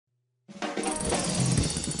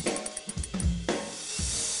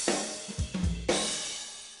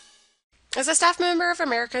As a staff member of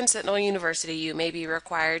American Sentinel University, you may be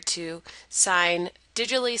required to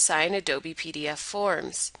digitally sign Adobe PDF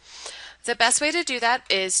forms. The best way to do that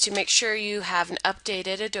is to make sure you have an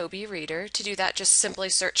updated Adobe Reader. To do that, just simply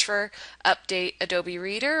search for Update Adobe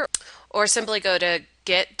Reader or simply go to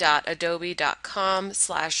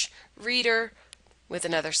get.adobe.com/reader with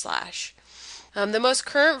another slash. The most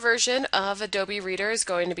current version of Adobe Reader is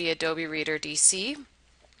going to be Adobe Reader DC.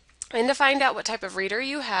 And to find out what type of reader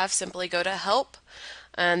you have, simply go to Help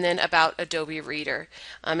and then About Adobe Reader.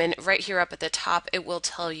 And right here up at the top, it will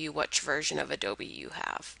tell you which version of Adobe you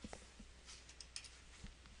have.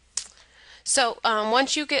 So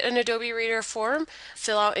once you get an Adobe Reader form,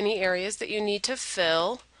 fill out any areas that you need to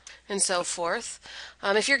fill and so forth.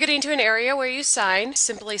 If you're getting to an area where you sign,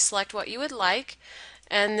 simply select what you would like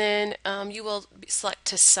and then you will select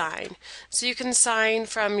to sign. So you can sign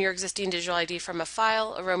from your existing digital ID from a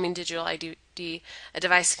file, a roaming digital ID, a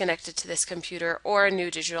device connected to this computer, or a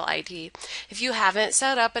new digital ID. If you haven't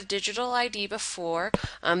set up a digital ID before,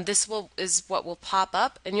 this is what will pop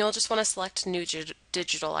up, and you'll just want to select new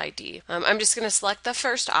digital ID. I'm just going to select the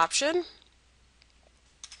first option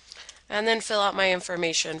and then fill out my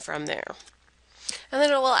information from there. And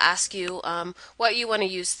then it will ask you what you want to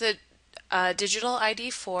use the digital ID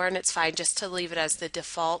for, and it's fine just to leave it as the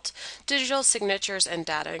default: digital signatures and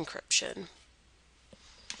data encryption.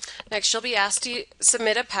 Next, you'll be asked to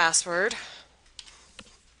submit a password.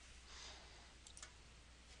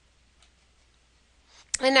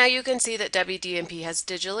 And now you can see that WDMP has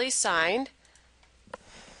digitally signed.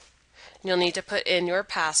 You'll need to put in your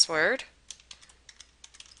password.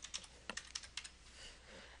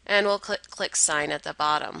 And we'll click Sign at the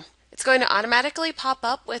bottom. It's going to automatically pop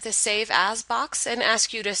up with a Save As box and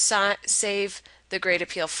ask you to save the Great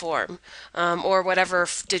Appeal form or whatever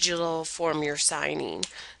digital form you're signing.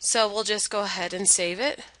 So we'll just go ahead and save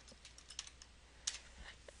it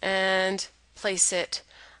and place it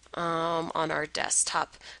on our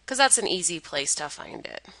desktop because that's an easy place to find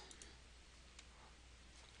it.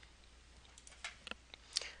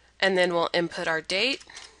 And then we'll input our date.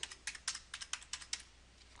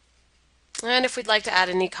 And if we'd like to add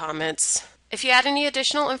any comments. If you add any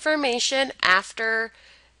additional information after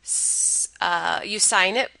you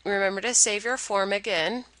sign it, remember to save your form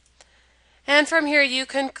again. And from here you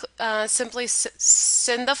can simply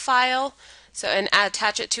send the file and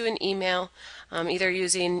attach it to an email, either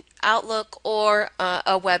using Outlook or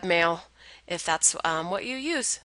a webmail if that's what you use.